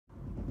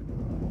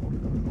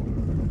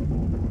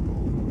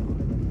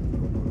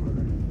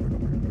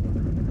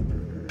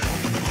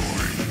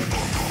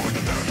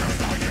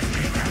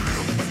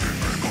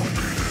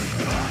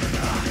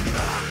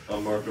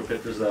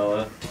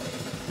Pitruzzella.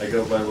 I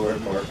go by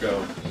Lord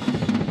Marco.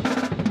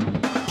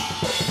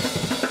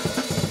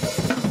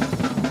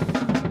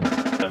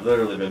 I've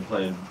literally been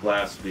playing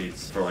blast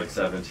beats for like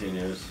 17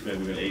 years,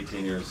 maybe even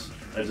 18 years.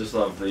 I just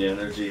love the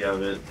energy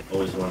of it.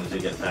 Always wanted to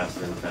get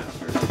faster and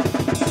faster.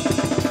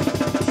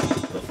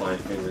 The flying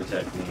finger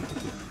technique.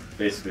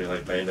 Basically,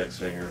 like my index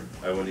finger,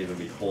 I wouldn't even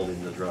be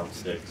holding the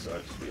drumstick, so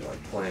I'd just be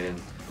like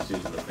playing, just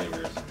using the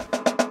fingers.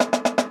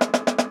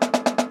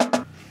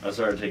 I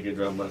started taking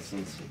drum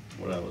lessons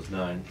when I was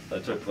 9. I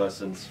took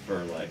lessons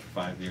for like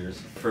 5 years.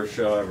 First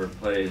show I ever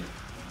played,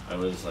 I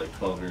was like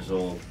 12 years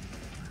old.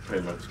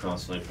 Pretty much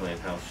constantly playing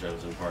house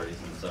shows and parties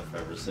and stuff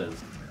ever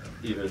since.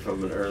 Even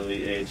from an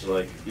early age,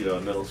 like, you know,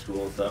 middle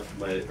school and stuff,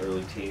 my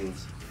early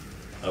teens,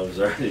 I was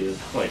already in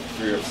like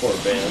 3 or 4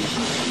 bands.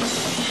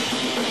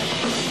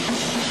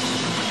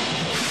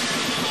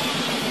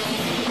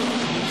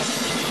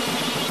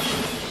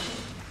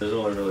 There's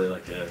only really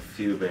like a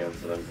few bands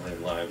that I'm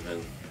playing live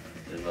in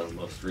the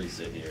most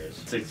recent years.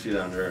 6 Feet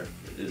Under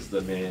is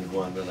the main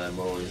one that I'm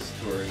always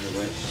touring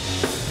with.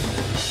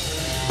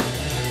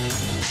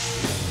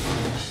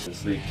 And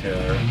Sleep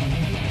Terror.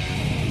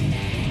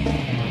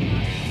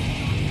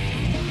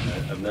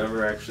 I've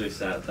never actually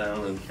sat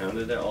down and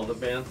counted all the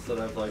bands that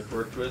I've like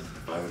worked with.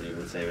 I would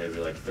even say maybe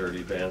like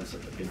 30 bands.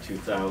 In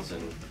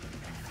 2000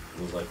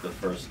 was like the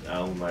first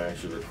album I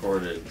actually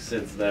recorded.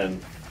 Since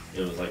then, it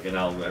was like an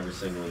album every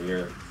single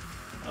year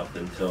up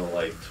until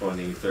like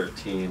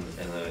 2013,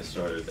 and then I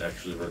started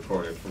actually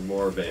recording for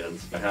more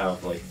bands. I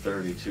have like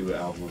 32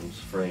 albums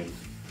framed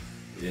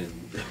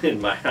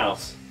in my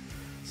house,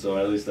 so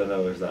at least I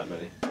know there's that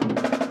many.